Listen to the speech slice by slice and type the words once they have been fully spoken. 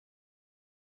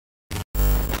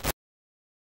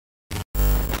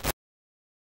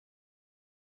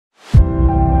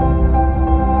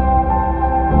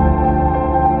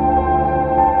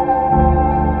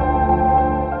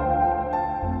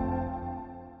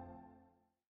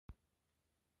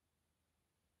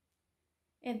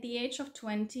At the age of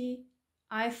 20,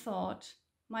 I thought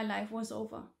my life was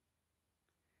over.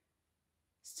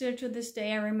 Still to this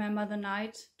day, I remember the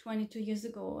night 22 years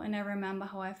ago, and I remember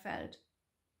how I felt.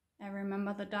 I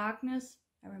remember the darkness,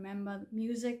 I remember the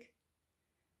music.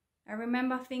 I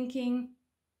remember thinking,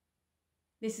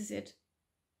 this is it.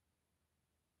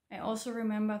 I also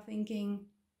remember thinking,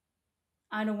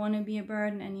 I don't want to be a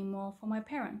burden anymore for my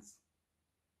parents.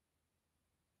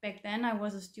 Back then I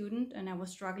was a student and I was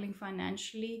struggling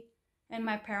financially, and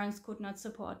my parents could not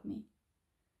support me.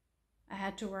 I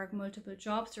had to work multiple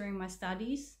jobs during my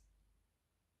studies,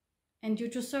 and due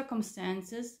to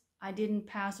circumstances, I didn't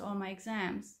pass all my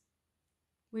exams,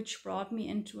 which brought me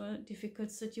into a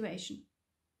difficult situation.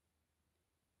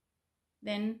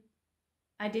 Then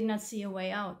I did not see a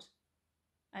way out.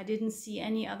 I didn't see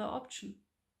any other option.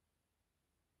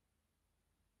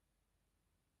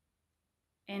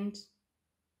 And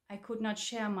I could not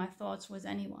share my thoughts with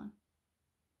anyone.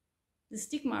 The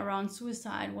stigma around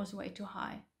suicide was way too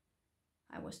high.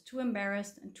 I was too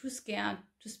embarrassed and too scared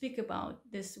to speak about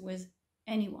this with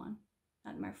anyone,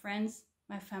 not my friends,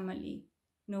 my family,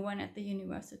 no one at the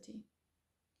university.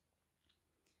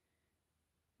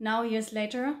 Now, years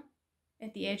later,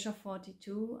 at the age of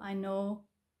 42, I know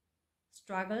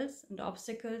struggles and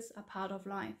obstacles are part of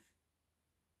life.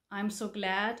 I'm so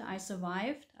glad I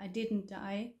survived. I didn't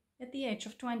die at the age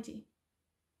of 20.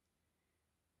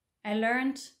 I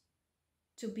learned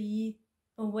to be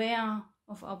aware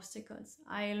of obstacles.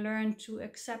 I learned to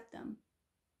accept them.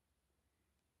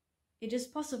 It is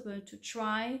possible to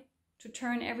try to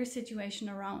turn every situation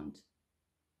around.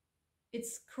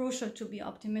 It's crucial to be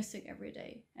optimistic every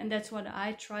day, and that's what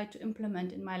I try to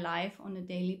implement in my life on a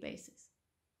daily basis.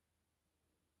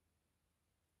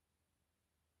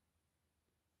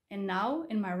 And now,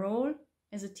 in my role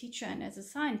as a teacher and as a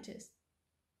scientist,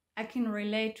 I can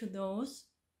relate to those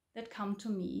that come to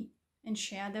me and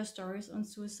share their stories on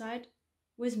suicide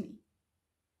with me.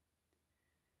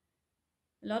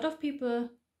 A lot of people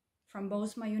from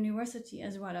both my university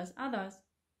as well as others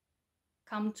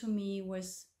come to me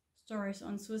with stories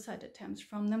on suicide attempts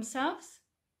from themselves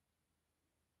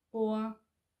or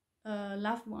a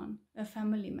loved one, a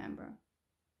family member.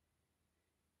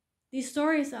 These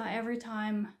stories are every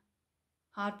time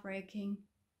heartbreaking,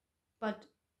 but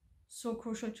so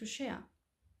crucial to share.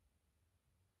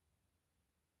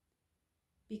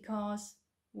 Because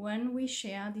when we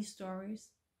share these stories,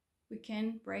 we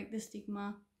can break the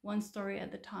stigma one story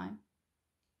at a time.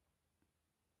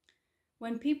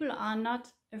 When people are not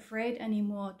afraid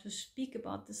anymore to speak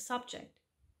about the subject,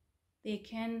 they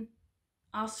can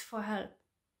ask for help,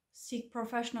 seek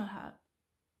professional help,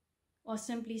 or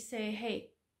simply say,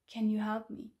 hey, can you help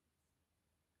me?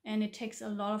 And it takes a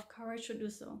lot of courage to do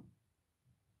so.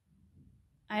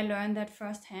 I learned that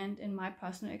firsthand in my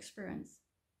personal experience.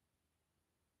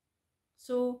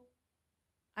 So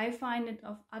I find it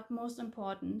of utmost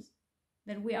importance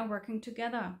that we are working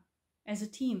together as a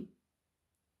team,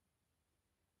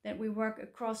 that we work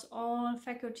across all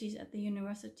faculties at the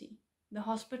university, the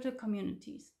hospital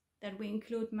communities, that we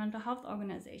include mental health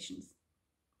organizations,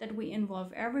 that we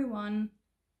involve everyone,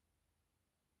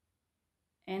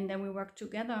 and then we work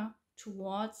together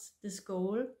towards this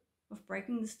goal of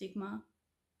breaking the stigma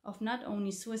of not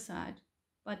only suicide,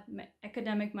 but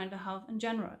academic mental health in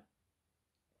general.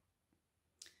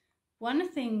 One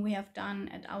thing we have done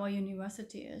at our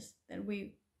university is that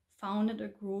we founded a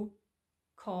group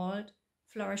called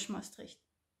Flourish Maastricht.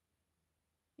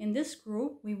 In this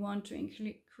group, we want to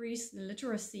increase the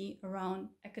literacy around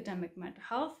academic mental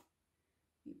health.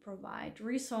 We provide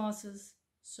resources,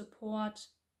 support.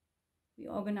 We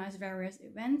organize various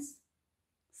events,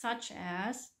 such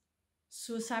as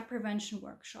suicide prevention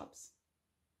workshops,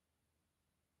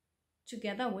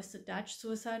 together with the Dutch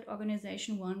suicide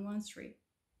organization 113.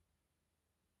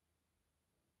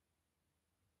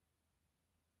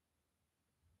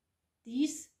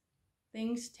 These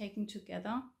things taken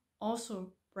together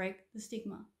also break the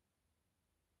stigma.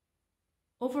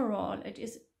 Overall, it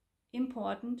is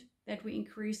important that we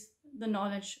increase the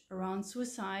knowledge around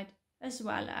suicide as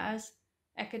well as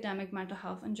academic mental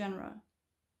health in general.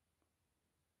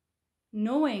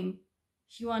 Knowing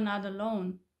you are not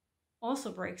alone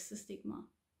also breaks the stigma,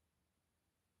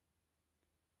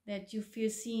 that you feel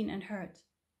seen and heard.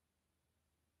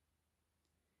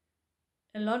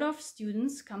 A lot of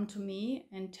students come to me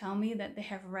and tell me that they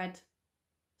have read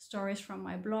stories from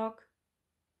my blog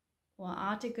or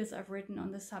articles I've written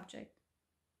on the subject.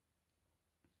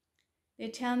 They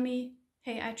tell me,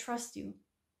 hey, I trust you.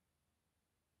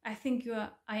 I think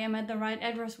I am at the right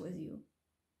address with you.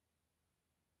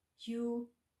 You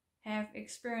have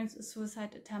experienced a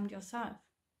suicide attempt yourself.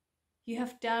 You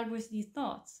have dealt with these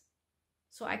thoughts,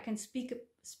 so I can speak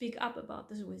up about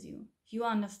this with you. You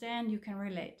understand, you can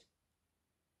relate.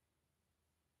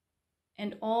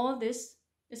 And all this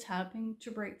is helping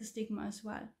to break the stigma as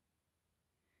well.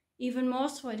 Even more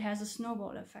so, it has a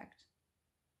snowball effect.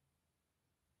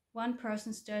 One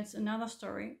person tells another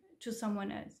story to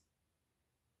someone else.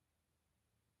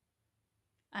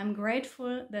 I'm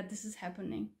grateful that this is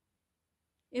happening.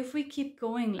 If we keep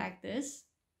going like this,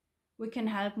 we can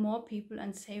help more people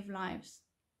and save lives.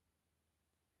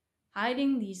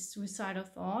 Hiding these suicidal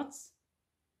thoughts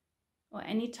or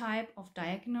any type of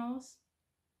diagnosis,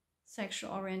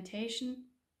 sexual orientation,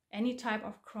 any type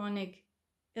of chronic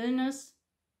illness,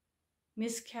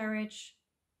 miscarriage,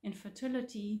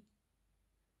 infertility,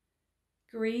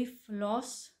 grief,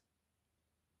 loss,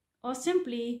 or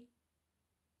simply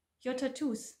your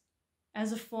tattoos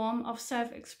as a form of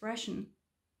self-expression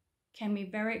can be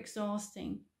very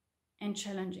exhausting and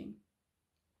challenging.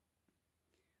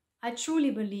 I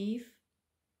truly believe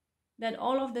that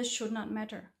all of this should not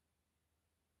matter.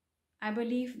 I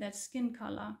believe that skin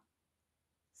color,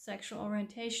 sexual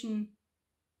orientation,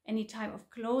 any type of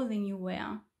clothing you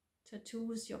wear,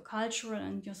 tattoos, your cultural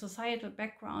and your societal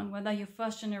background, whether you're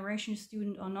first generation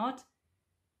student or not,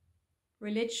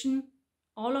 religion,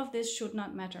 all of this should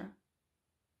not matter.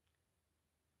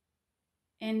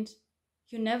 And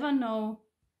you never know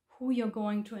who you're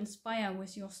going to inspire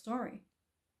with your story.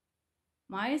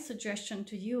 My suggestion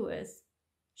to you is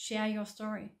share your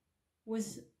story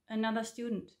with another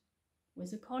student,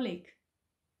 with a colleague,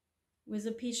 with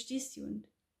a PhD student,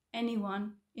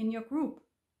 anyone in your group.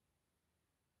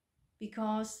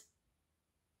 Because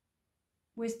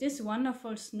with this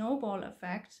wonderful snowball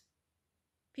effect,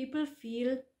 people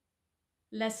feel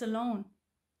less alone.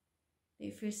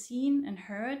 They feel seen and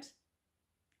heard,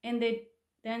 and they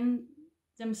then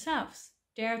themselves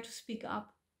dare to speak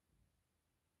up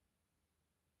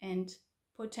and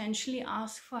potentially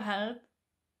ask for help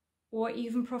or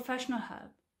even professional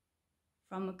help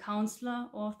from a counselor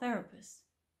or therapist.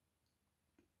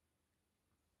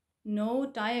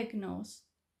 No diagnosis,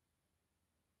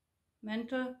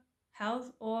 mental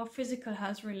health or physical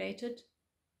health related,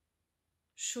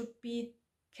 should be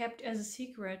kept as a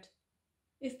secret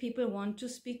if people want to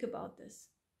speak about this.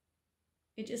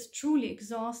 It is truly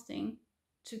exhausting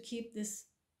to keep this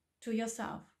to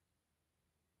yourself.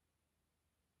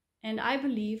 And I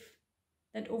believe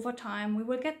that over time we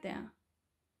will get there.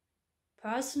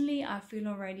 Personally, I feel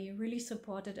already really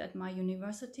supported at my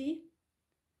university,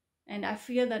 and I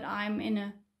feel that I'm in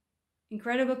an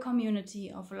incredible community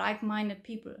of like-minded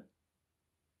people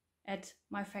at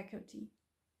my faculty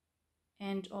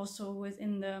and also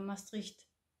within the Maastricht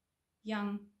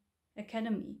Young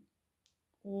Academy,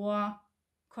 or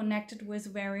connected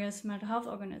with various mental health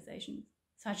organizations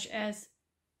such as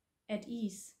At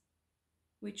Ease,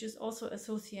 which is also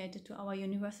associated to our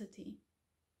university.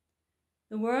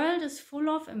 The world is full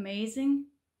of amazing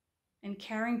and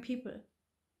caring people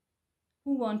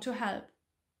who want to help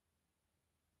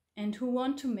and who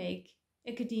want to make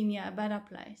academia a better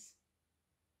place.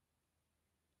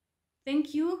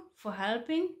 Thank you for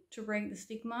helping to break the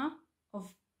stigma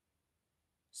of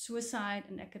suicide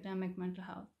and academic mental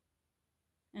health.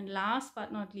 And last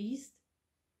but not least,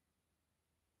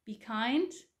 be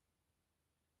kind,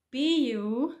 be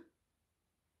you,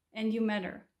 and you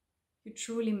matter. You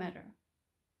truly matter.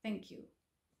 Thank you.